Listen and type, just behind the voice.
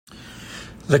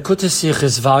Lekutei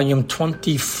Sichos, volume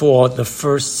 24, the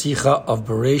first Sicha of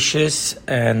Bereishis,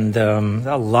 and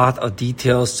a lot of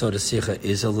details, so the Sicha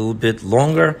is a little bit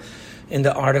longer in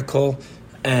the article,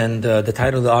 and the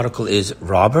title of the article is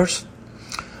Robbers.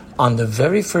 On the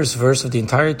very first verse of the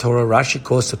entire Torah, Rashi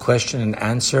quotes the question and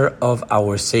answer of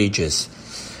our sages.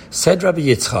 Said Rabbi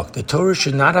Yitzchak, the Torah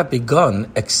should not have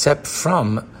begun except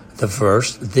from the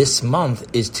verse, "This month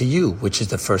is to you," which is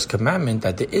the first commandment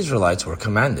that the Israelites were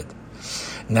commanded.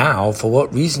 Now, for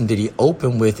what reason did he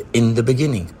open with "in the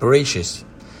beginning," Bereishis?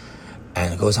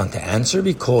 And it goes on to answer,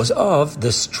 because of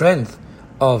the strength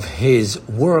of his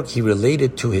work he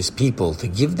related to his people, to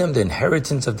give them the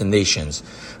inheritance of the nations.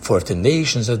 For if the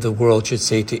nations of the world should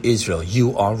say to Israel,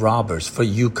 "You are robbers, for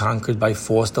you conquered by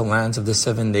force the lands of the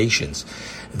seven nations,"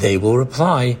 they will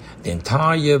reply, "The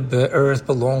entire earth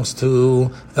belongs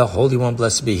to the Holy One,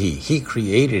 blessed be He. He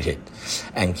created it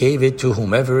and gave it to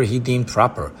whomever He deemed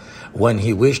proper. When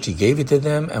He wished, He gave it to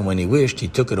them, and when He wished, He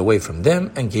took it away from them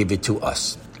and gave it to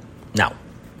us." Now,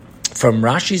 from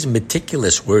Rashi's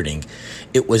meticulous wording,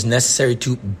 it was necessary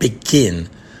to begin.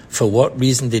 For what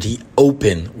reason did he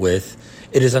open with?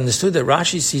 It is understood that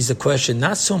Rashi sees the question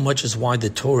not so much as why the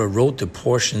Torah wrote the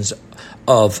portions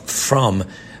of from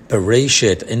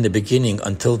Bereshit in the beginning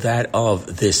until that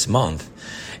of this month,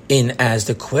 in as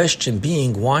the question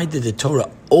being, why did the Torah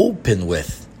open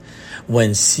with,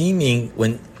 when seemingly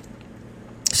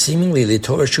the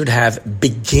Torah should have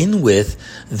begin with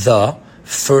the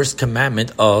first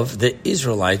commandment of the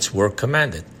Israelites were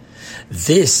commanded.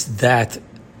 That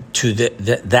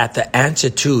the answer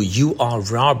to "you are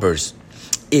robbers"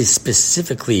 is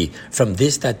specifically from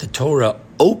this, that the Torah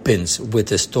opens with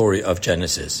the story of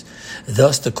Genesis.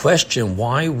 Thus the question,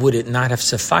 why would it not have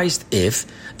sufficed if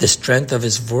the strength of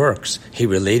his works he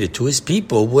related to his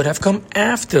people would have come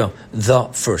after the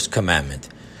first commandment?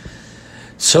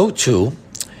 So too,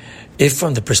 if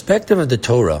from the perspective of the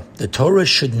Torah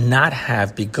should not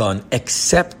have begun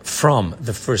except from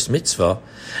the first mitzvah,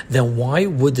 then why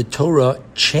would the Torah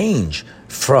change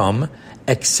from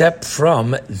except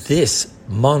from this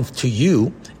month to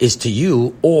you, is to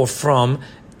you, or from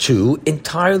to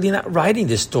entirely not writing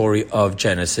the story of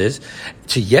Genesis,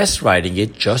 to yes writing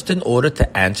it just in order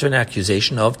to answer an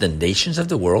accusation of the nations of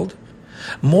the world?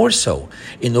 More so,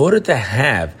 in order to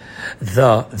have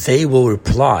they will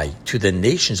reply to the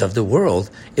nations of the world,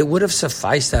 it would have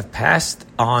sufficed to have passed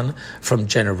on from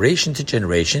generation to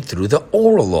generation through the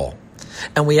oral law.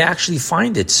 And we actually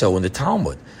find it so in the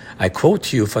Talmud. I quote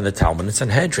to you from the Talmud in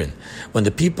Sanhedrin. When the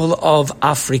people of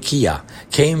Africa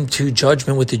came to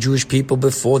judgment with the Jewish people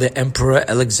before the Emperor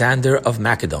Alexander of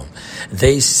Macedon,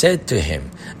 they said to him,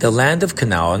 "The land of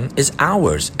Canaan is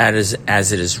ours, as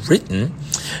it is written,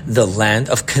 the land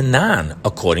of Canaan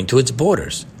according to its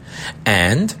borders."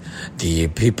 And the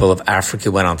people of Africa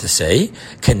went on to say,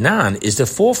 "Canaan is the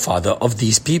forefather of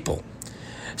these people."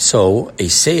 So a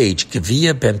sage,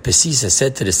 Gevia ben Pesisa,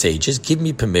 said to the sages, "Give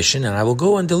me permission and I will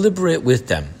go and deliberate with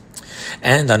them."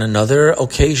 And on another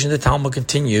occasion, the Talmud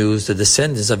continues, the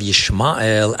descendants of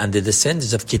Yishmael and the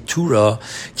descendants of Keturah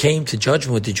came to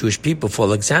judgment with the Jewish people for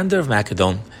Alexander of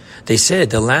Macedon. They said,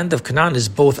 "The land of Canaan is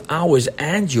both ours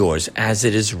and yours, as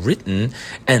it is written,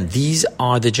 and these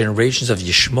are the generations of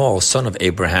Yishmael, son of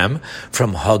Abraham,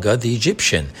 from Hagar the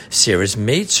Egyptian, Sarah's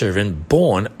maidservant,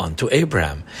 born unto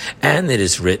Abraham. And it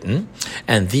is written,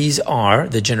 and these are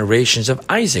the generations of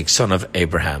Isaac, son of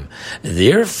Abraham.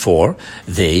 Therefore,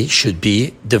 they should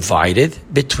be divided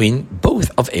between both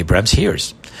of Abraham's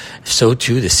heirs." So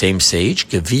too, the same sage,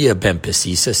 Gevia ben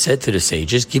Pesisa, said to the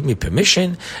sages, "Give me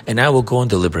permission, and I will go and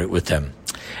deliberate with them."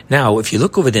 Now, if you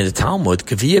look over in the Talmud,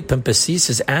 Gevia ben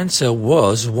Pesisa's answer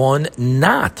was one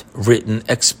not written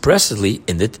expressly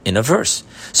in a verse.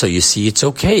 So you see, it's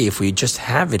okay if we just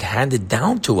have it handed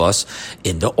down to us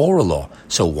in the oral law.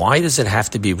 So why does it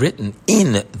have to be written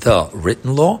in the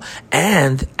written law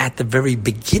and at the very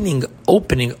beginning,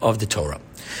 opening of the Torah?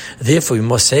 Therefore, we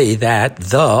must say that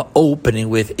the opening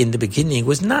with "in the beginning"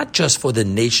 was not just for the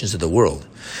nations of the world,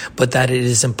 but that it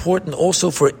is important also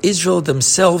for Israel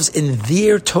themselves in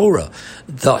their Torah.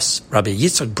 Thus, Rabbi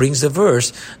Yitzchak brings the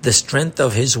verse, the strength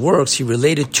of his works he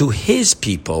related to his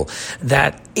people,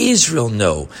 that Israel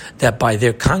know that by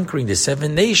their conquering the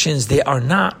seven nations, they are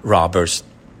not robbers.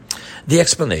 The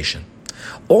explanation.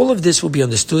 All of this will be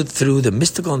understood through the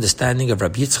mystical understanding of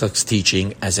Rabbi Yitzchak's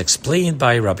teaching as explained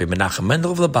by Rabbi Menachem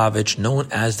Mendel of Lubavitch, known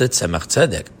as the Tzemach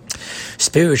Tzedek.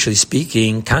 Spiritually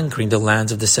speaking, conquering the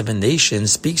lands of the 7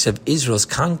 nations speaks of Israel's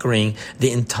conquering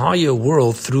the entire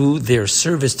world through their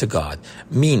service to God.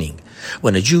 Meaning,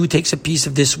 when a Jew takes a piece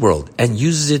of this world and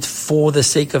uses it for the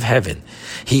sake of heaven,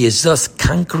 he is thus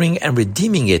conquering and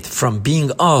redeeming it from being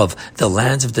of the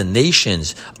lands of the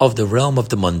nations of the realm of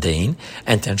the mundane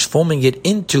and transforming it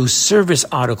into service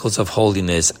articles of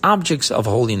holiness, objects of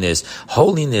holiness,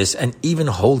 holiness, and even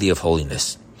holy of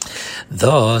holiness.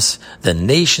 Thus, the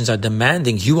nations are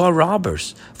demanding, you are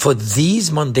robbers, for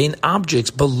these mundane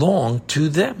objects belong to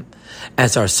them.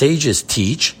 As our sages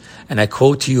teach, and I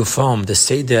quote to you from the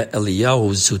Seder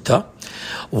Eliyahu Zuta,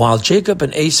 while Jacob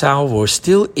and Esau were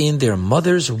still in their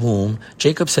mother's womb,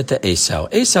 Jacob said to Esau,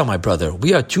 Esau, my brother,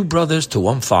 we are 2 brothers to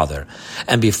 1 father,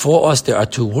 and before us there are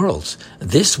 2 worlds,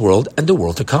 this world and the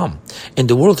world to come. In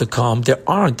the world to come, there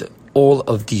aren't all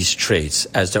of these traits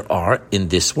as there are in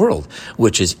this world,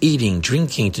 which is eating,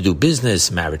 drinking, to do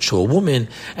business, marriage to a woman,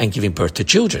 and giving birth to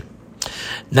children.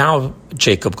 Now,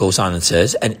 Jacob goes on and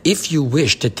says, and if you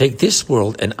wish to take this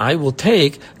world, and I will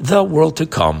take the world to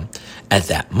come. At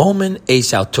that moment,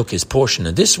 Esau took his portion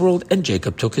in this world, and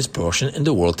Jacob took his portion in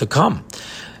the world to come.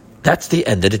 That's the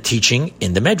end of the teaching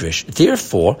in the Medrash.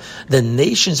 Therefore, the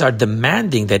nations are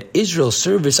demanding that Israel's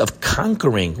service of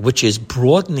conquering, which is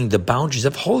broadening the boundaries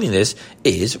of holiness,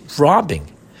 is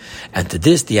robbing. And to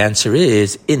this, the answer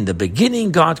is, in the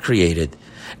beginning, God created.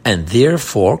 And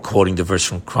therefore, quoting the verse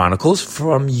from Chronicles,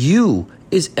 from you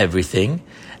is everything,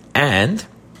 and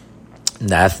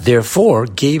that therefore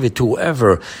gave it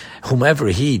to whomever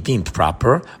he deemed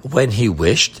proper when he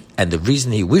wished. And the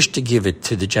reason he wished to give it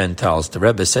to the Gentiles, the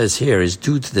Rebbe says here, is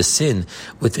due to the sin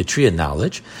with the tree of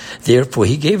knowledge. Therefore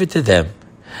he gave it to them,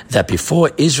 that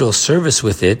before Israel's service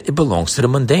with it, it belongs to the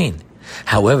mundane.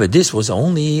 However, this was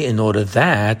only in order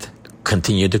that,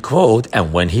 continued the quote,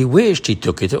 and when he wished, he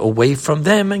took it away from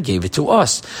them and gave it to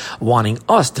us, wanting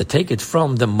us to take it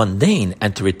from the mundane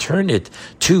and to return it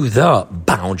to the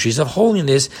boundaries of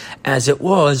holiness as it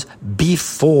was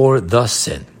before the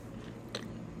sin.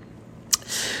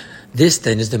 This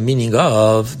then is the meaning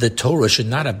of the Torah should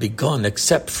not have begun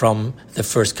except from the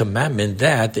first commandment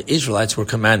that the Israelites were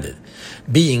commanded,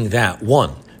 being that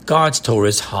 1, God's Torah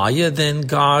is higher than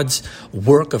God's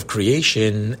work of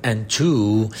creation, and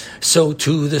 2, so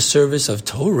too the service of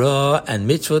Torah and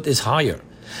Mitzvot is higher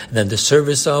than the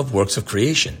service of works of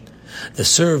creation, the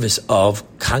service of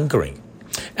conquering.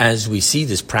 As we see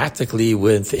this practically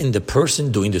within the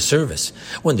person doing the service.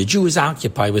 When the Jew is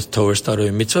occupied with Torah study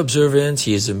and mitzvah observance,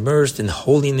 he is immersed in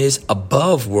holiness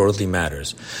above worldly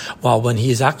matters. While when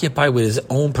he is occupied with his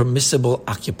own permissible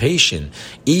occupation,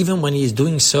 even when he is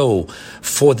doing so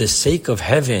for the sake of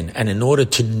heaven and in order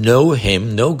to know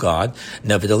him, know God,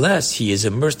 nevertheless, he is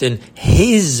immersed in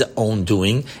his own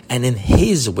doing and in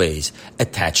his ways,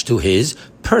 attached to his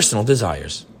personal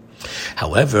desires.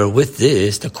 However, with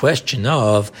this, the question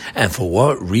of, and for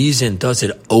what reason does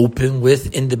it open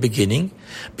with in the beginning,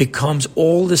 becomes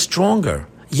all the stronger.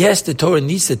 Yes, the Torah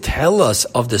needs to tell us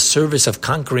of the service of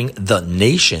conquering the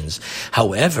nations.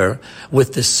 However,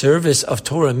 with the service of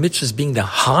Torah and mitzvahs being the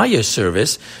higher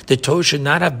service, the Torah should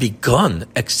not have begun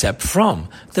except from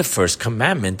the first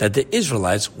commandment that the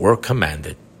Israelites were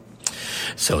commanded.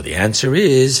 So the answer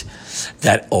is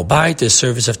that albeit the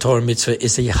service of Torah mitzvah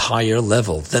is a higher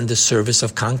level than the service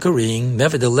of conquering,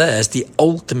 nevertheless, the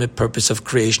ultimate purpose of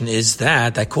creation is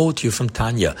that, I quote you from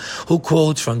Tanya, who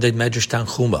quotes from the Medrash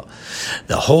Tanchuma,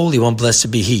 the Holy One,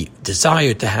 blessed be He,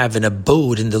 desired to have an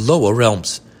abode in the lower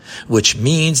realms, which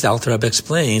means, the Alter Rebbe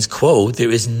explains, quote,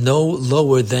 there is no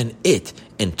lower than it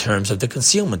in terms of the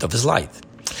concealment of His light.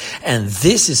 And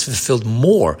this is fulfilled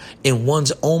more in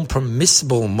one's own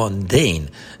permissible mundane.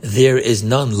 There is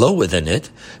none lower than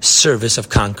it, service of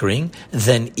conquering,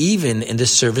 than even in the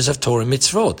service of Torah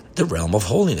mitzvot, the realm of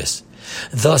holiness.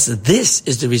 Thus, this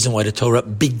is the reason why the Torah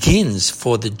begins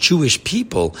for the Jewish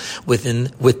people with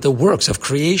the works of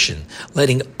creation,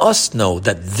 letting us know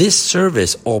that this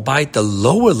service, albeit the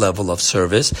lower level of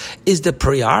service, is the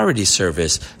priority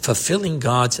service, fulfilling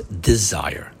God's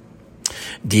desire.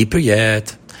 Deeper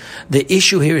yet, the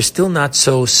issue here is still not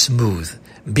so smooth,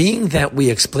 being that we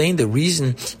explain the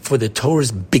reason for the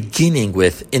Torah's beginning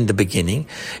with in the beginning.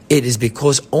 It is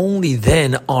because only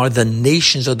then are the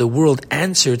nations of the world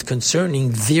answered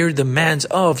concerning their demands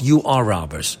of you are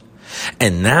robbers.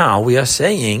 And now we are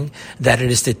saying that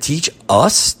it is to teach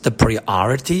us the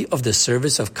priority of the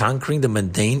service of conquering the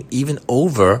mundane even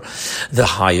over the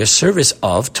higher service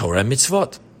of Torah and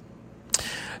mitzvot.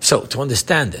 So to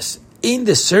understand this, in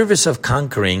the service of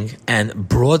conquering and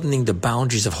broadening the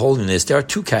boundaries of holiness, there are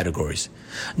 2 categories.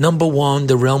 Number 1,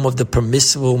 the realm of the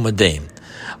permissible mundane.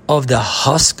 of the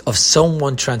husk of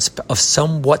somewhat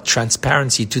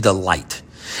transparency to the light,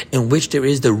 in which there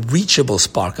is the reachable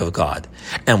spark of God.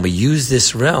 And we use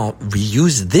this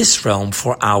realm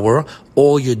for our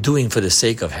all you're doing for the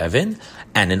sake of heaven,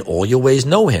 and in all your ways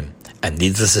know him. And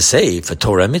needless to say, for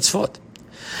Torah and Mitzvot.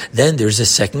 Then there's a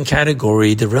second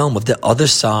category, the realm of the other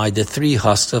side, the three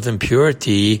husks of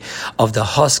impurity, of the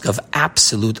husk of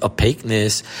absolute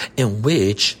opaqueness, in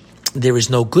which there is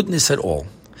no goodness at all.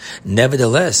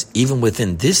 Nevertheless, even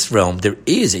within this realm, there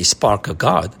is a spark of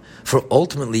God, for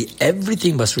ultimately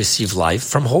everything must receive life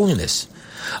from holiness.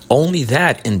 Only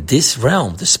that in this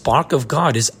realm, the spark of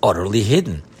God is utterly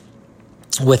hidden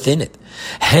within it.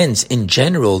 Hence, in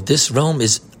general, this realm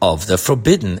is of the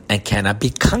forbidden and cannot be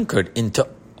conquered into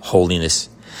holiness.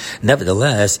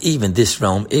 Nevertheless, even this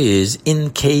realm is, in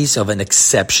case of an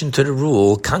exception to the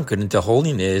rule, conquered into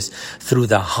holiness through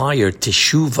the higher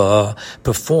teshuvah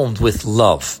performed with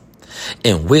love,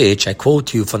 in which, I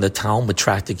quote you from the Talmud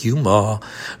Tractate Yuma,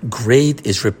 great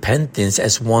is repentance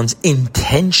as one's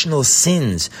intentional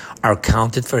sins are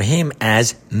counted for him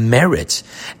as merits,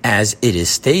 as it is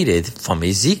stated from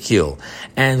Ezekiel.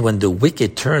 And when the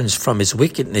wicked turns from his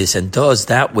wickedness and does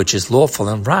that which is lawful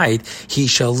and right, he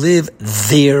shall live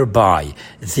thereby.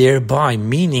 Thereby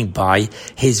meaning by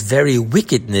his very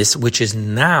wickedness, which is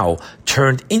now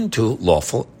turned into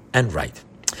lawful and right.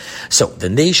 So the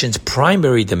nation's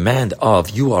primary demand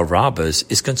of "you are robbers"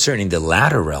 is concerning the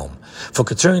latter realm. For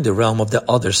concerning the realm of the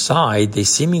other side, they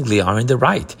seemingly are in the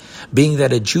right, being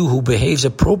that a Jew who behaves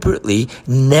appropriately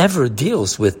never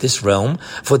deals with this realm,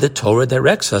 for the Torah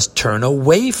directs us turn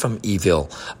away from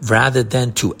evil rather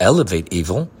than to elevate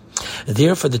evil.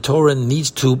 Therefore, the Torah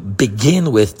needs to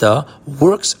begin with the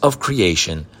works of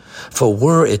creation. For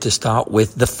were it to start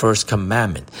with the first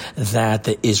commandment that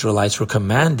the Israelites were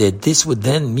commanded, this would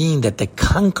then mean that the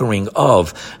conquering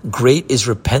of great is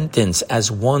repentance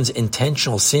as one's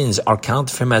intentional sins are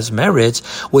counted for him as merits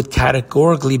would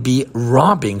categorically be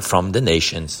robbing from the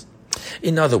nations.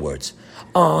 In other words,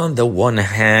 on the one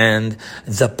hand,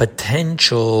 the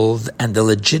potential and the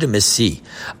legitimacy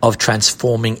of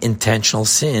transforming intentional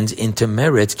sins into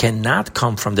merits cannot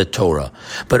come from the Torah,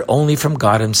 but only from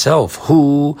God himself,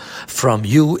 who from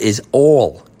you is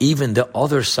all, even the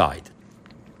other side.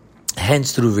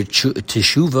 Hence, through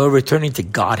teshuvah, returning to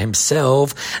God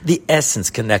himself, the essence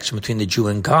connection between the Jew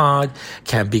and God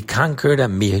can be conquered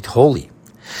and made holy.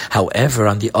 However,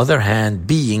 on the other hand,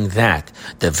 being that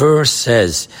the verse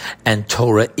says, and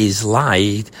Torah is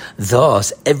light,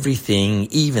 thus everything,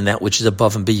 even that which is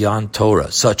above and beyond Torah,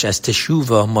 such as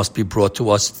teshuvah, must be brought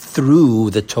to us through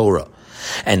the Torah.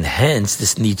 And hence,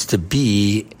 this needs to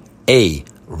be A,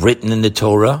 written in the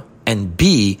Torah, and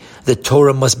B, the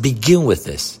Torah must begin with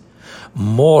this.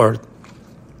 More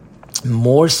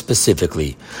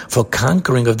specifically, for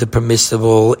conquering of the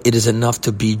permissible, it is enough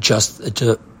to be just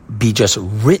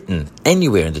written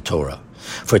anywhere in the Torah.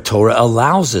 For Torah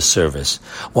allows this service,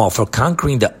 while for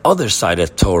conquering the other side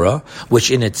of Torah,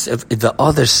 which in the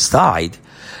other side,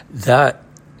 the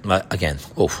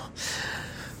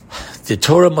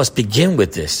Torah must begin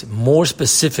with this. More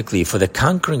specifically, for the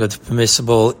conquering of the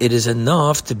permissible, it is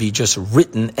enough to be just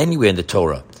written anywhere in the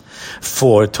Torah.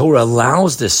 For Torah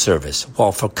allows this service,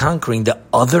 while for conquering the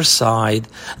other side,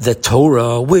 the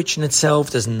Torah, which in itself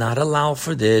does not allow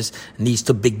for this, needs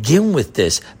to begin with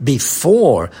this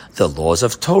before the laws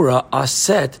of Torah are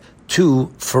set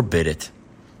to forbid it.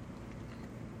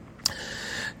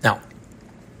 Now,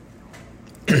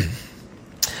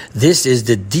 this is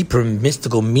the deeper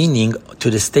mystical meaning to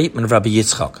the statement of Rabbi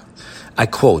Yitzchak. I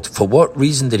quote, "For what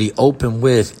reason did he open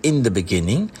with, in the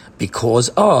beginning? Because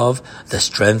of the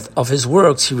strength of his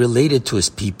works he related to his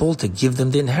people to give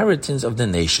them the inheritance of the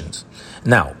nations."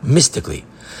 Now, mystically,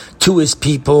 to his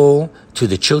people, to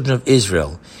the children of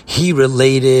Israel, he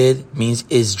related means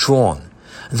is drawn.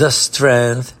 The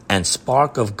strength and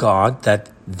spark of God that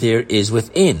there is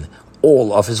within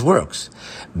all of his works.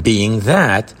 Being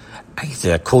that,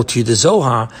 I quote to you the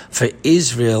Zohar, for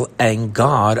Israel and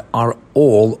God are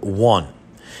all one.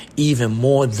 Even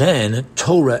more than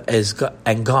Torah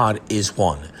and God is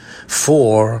one.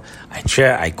 For,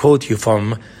 I quote you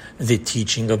from the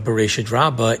teaching of Bereishis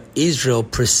Rabbah, Israel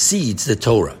precedes the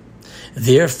Torah.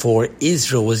 Therefore,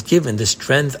 Israel was given the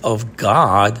strength of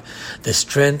God, the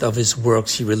strength of his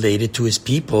works he related to his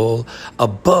people,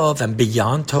 above and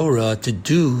beyond Torah, to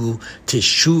do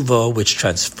teshuvah, which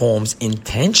transforms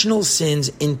intentional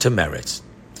sins into merits.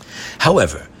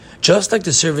 However, Just like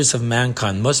the service of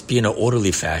mankind must be in an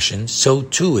orderly fashion, so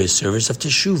too is service of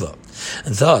teshuvah.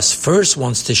 Thus, first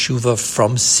one's teshuvah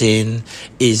from sin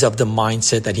is of the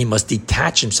mindset that he must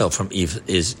detach himself from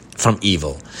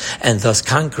evil, and thus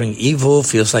conquering evil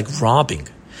feels like robbing.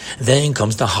 Then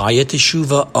comes the higher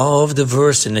teshuvah of the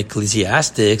verse in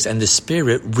Ecclesiastics, and the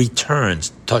spirit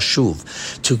returns,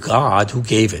 tashuv, to God who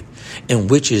gave it, in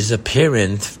which is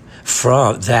apparent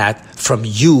from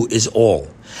you is all.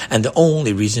 And the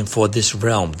only reason for this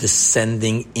realm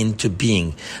descending into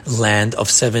being, land of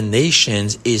 7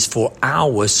 nations, is for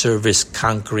our service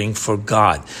conquering for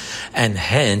God. And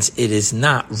hence it is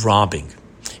not robbing.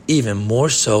 Even more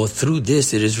so, through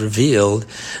this it is revealed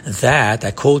that,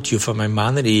 I quote you from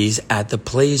Maimonides, at the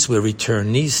place where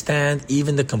eternal knees stand,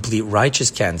 even the complete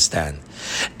righteous can stand.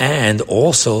 And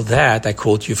also that, I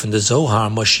quote you from the Zohar,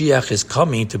 Mashiach is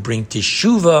coming to bring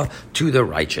teshuvah to the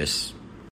righteous.